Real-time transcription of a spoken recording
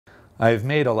I've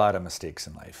made a lot of mistakes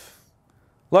in life.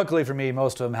 Luckily for me,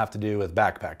 most of them have to do with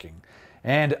backpacking.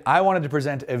 And I wanted to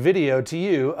present a video to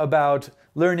you about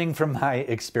learning from my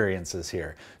experiences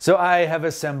here. So I have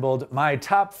assembled my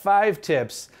top 5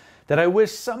 tips that I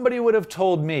wish somebody would have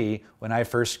told me when I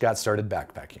first got started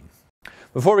backpacking.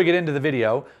 Before we get into the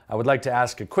video, I would like to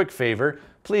ask a quick favor.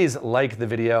 Please like the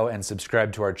video and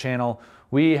subscribe to our channel.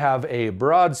 We have a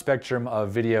broad spectrum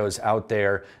of videos out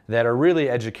there that are really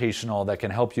educational, that can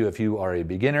help you if you are a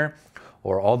beginner,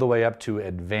 or all the way up to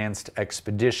advanced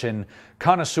expedition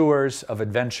connoisseurs of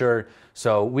adventure.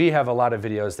 So we have a lot of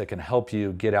videos that can help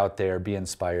you get out there, be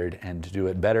inspired, and do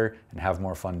it better and have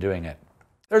more fun doing it.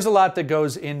 There's a lot that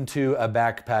goes into a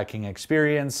backpacking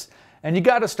experience, and you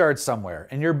gotta start somewhere,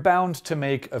 and you're bound to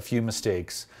make a few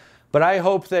mistakes. But I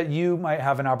hope that you might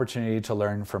have an opportunity to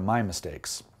learn from my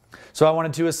mistakes. So I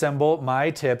wanted to assemble my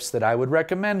tips that I would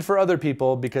recommend for other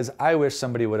people because I wish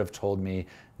somebody would have told me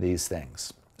these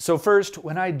things. So first,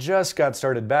 when I just got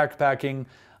started backpacking,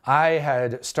 I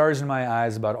had stars in my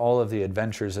eyes about all of the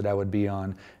adventures that I would be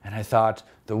on, and I thought,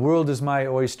 the world is my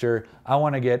oyster. I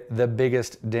want to get the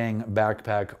biggest dang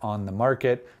backpack on the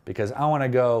market because I want to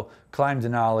go climb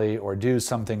Denali or do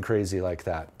something crazy like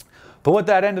that. But what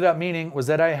that ended up meaning was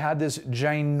that I had this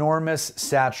ginormous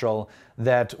satchel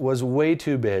that was way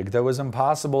too big, that was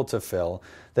impossible to fill,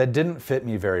 that didn't fit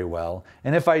me very well.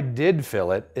 And if I did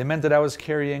fill it, it meant that I was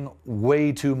carrying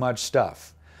way too much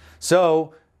stuff.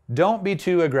 So don't be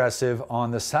too aggressive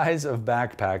on the size of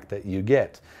backpack that you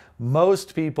get.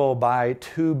 Most people buy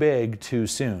too big too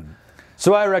soon.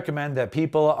 So I recommend that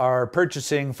people are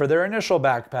purchasing for their initial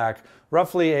backpack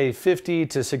roughly a 50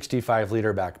 to 65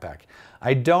 liter backpack.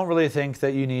 I don't really think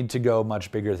that you need to go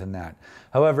much bigger than that.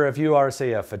 However, if you are,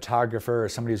 say, a photographer or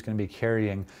somebody who's going to be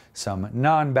carrying some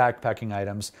non-backpacking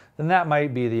items, then that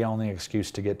might be the only excuse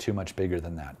to get too much bigger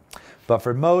than that. But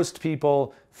for most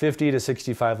people, 50 to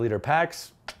 65 liter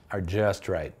packs are just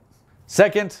right.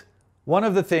 Second, one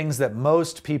of the things that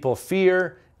most people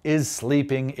fear is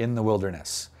sleeping in the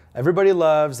wilderness. Everybody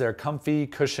loves their comfy,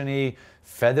 cushiony,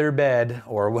 feather bed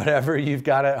or whatever you've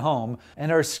got at home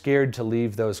and are scared to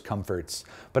leave those comforts.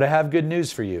 But I have good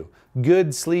news for you.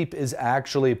 Good sleep is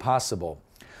actually possible.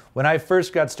 When I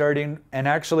first got started, and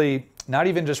actually not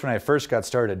even just when I first got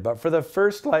started, but for the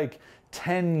first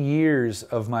 10 years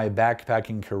of my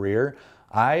backpacking career,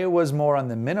 I was more on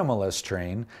the minimalist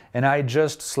train, and I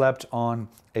just slept on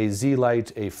a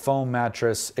Z-Lite, a foam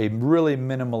mattress, a really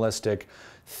minimalistic,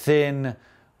 thin,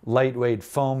 lightweight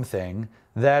foam thing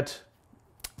that,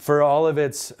 for all of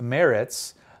its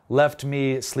merits, left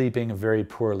me sleeping very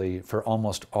poorly for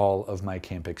almost all of my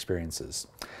camp experiences.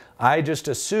 I just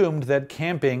assumed that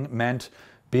camping meant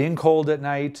being cold at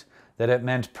night, that it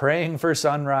meant praying for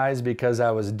sunrise because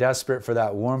I was desperate for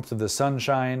that warmth of the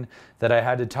sunshine, that I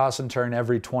had to toss and turn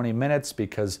every 20 minutes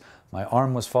because my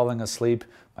arm was falling asleep,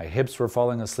 my hips were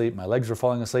falling asleep, my legs were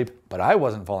falling asleep, but I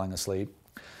wasn't falling asleep.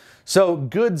 So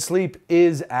good sleep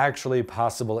is actually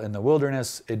possible in the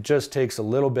wilderness. It just takes a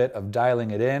little bit of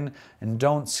dialing it in, and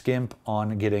don't skimp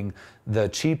on getting the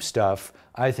cheap stuff.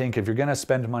 I think if you're going to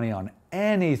spend money on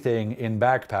anything in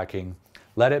backpacking,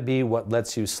 let it be what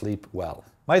lets you sleep well.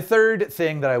 My third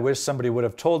thing that I wish somebody would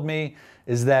have told me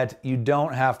is that you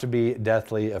don't have to be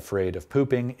deathly afraid of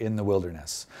pooping in the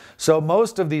wilderness. So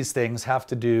most of these things have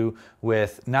to do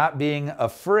with not being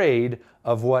afraid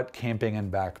of what camping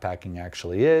and backpacking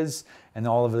actually is and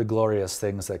all of the glorious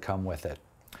things that come with it.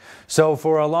 So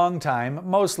for a long time,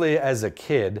 mostly as a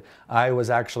kid, I was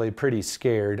actually pretty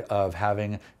scared of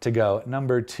having to go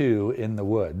number 2 in the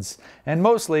woods. And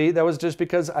mostly that was just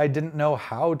because I didn't know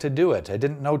how to do it. I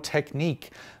didn't know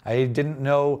technique. I didn't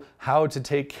know how to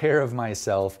take care of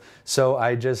myself. So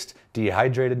I just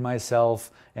dehydrated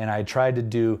myself and I tried to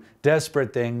do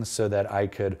desperate things so that I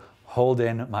could hold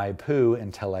in my poo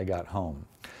until I got home.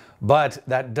 But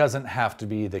that doesn't have to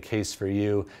be the case for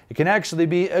you. It can actually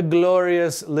be a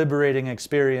glorious, liberating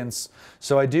experience.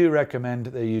 So I do recommend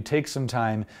that you take some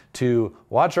time to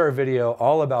watch our video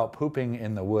all about pooping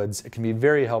in the woods. It can be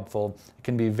very helpful. It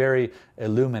can be very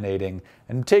illuminating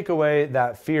and take away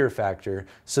that fear factor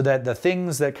so that the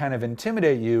things that kind of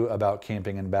intimidate you about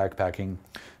camping and backpacking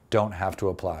don't have to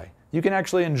apply. You can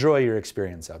actually enjoy your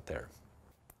experience out there.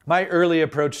 My early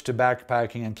approach to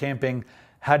backpacking and camping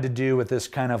had to do with this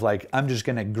kind of I'm just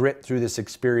going to grit through this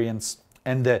experience,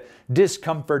 and the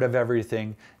discomfort of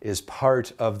everything is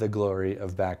part of the glory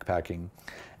of backpacking.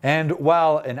 And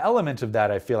while an element of that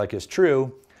I feel like is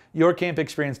true, your camp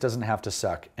experience doesn't have to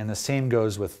suck, and the same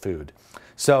goes with food.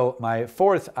 So my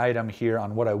fourth item here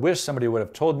on what I wish somebody would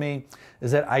have told me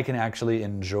is that I can actually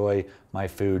enjoy my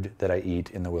food that I eat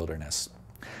in the wilderness.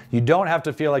 You don't have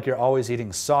to feel like you're always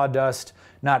eating sawdust.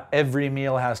 Not every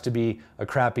meal has to be a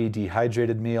crappy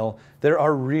dehydrated meal. There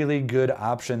are really good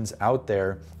options out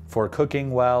there for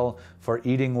cooking well, for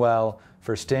eating well,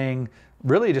 for staying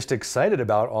really just excited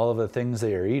about all of the things that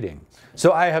you're eating.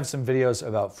 So I have some videos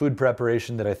about food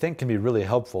preparation that I think can be really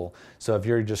helpful. So if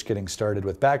you're just getting started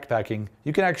with backpacking,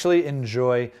 you can actually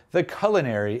enjoy the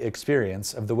culinary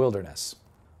experience of the wilderness.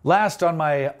 Last on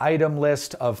my item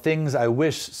list of things I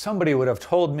wish somebody would have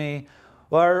told me,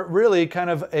 or really kind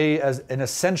of as an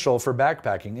essential for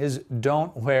backpacking, is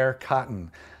don't wear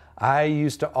cotton. I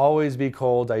used to always be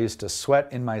cold. I used to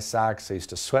sweat in my socks. I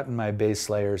used to sweat in my base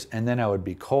layers, and then I would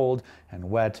be cold and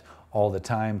wet all the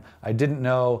time. I didn't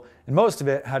know, and most of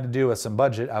it had to do with some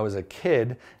budget. I was a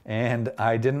kid, and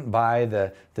I didn't buy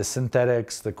the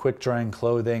synthetics, the quick-drying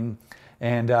clothing.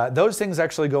 And those things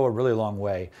actually go a really long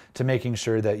way to making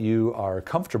sure that you are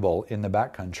comfortable in the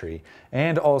backcountry.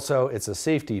 And also it's a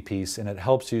safety piece, and it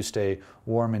helps you stay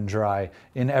warm and dry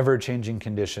in ever-changing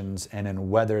conditions and in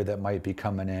weather that might be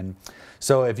coming in.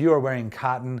 So if you are wearing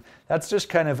cotton, that's just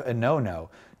kind of a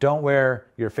no-no. Don't wear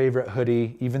your favorite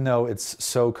hoodie, even though it's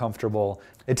so comfortable.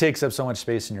 It takes up so much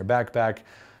space in your backpack.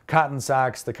 Cotton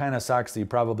socks, the kind of socks that you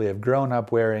probably have grown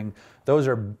up wearing, those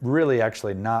are really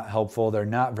actually not helpful. They're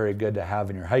not very good to have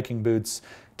in your hiking boots.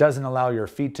 Doesn't allow your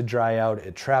feet to dry out.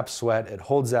 It traps sweat. It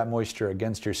holds that moisture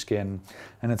against your skin,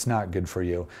 and it's not good for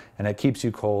you. And it keeps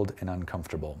you cold and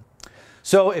uncomfortable.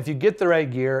 So if you get the right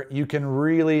gear, you can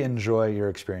really enjoy your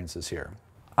experiences here.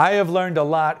 I have learned a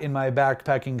lot in my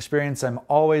backpacking experience. I'm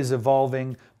always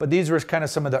evolving, but these were kind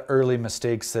of some of the early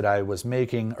mistakes that I was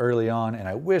making early on, and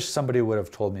I wish somebody would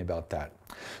have told me about that.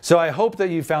 So I hope that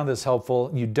you found this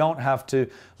helpful. You don't have to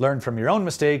learn from your own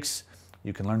mistakes.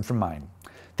 You can learn from mine.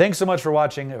 Thanks so much for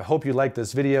watching. I hope you liked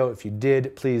this video. If you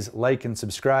did, please like and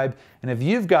subscribe. And if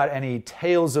you've got any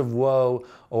tales of woe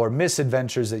or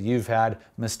misadventures that you've had,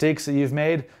 mistakes that you've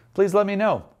made, please let me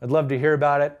know. I'd love to hear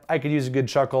about it. I could use a good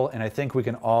chuckle, and I think we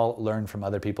can all learn from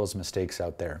other people's mistakes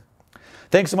out there.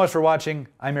 Thanks so much for watching.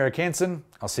 I'm Eric Hansen.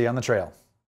 I'll see you on the trail.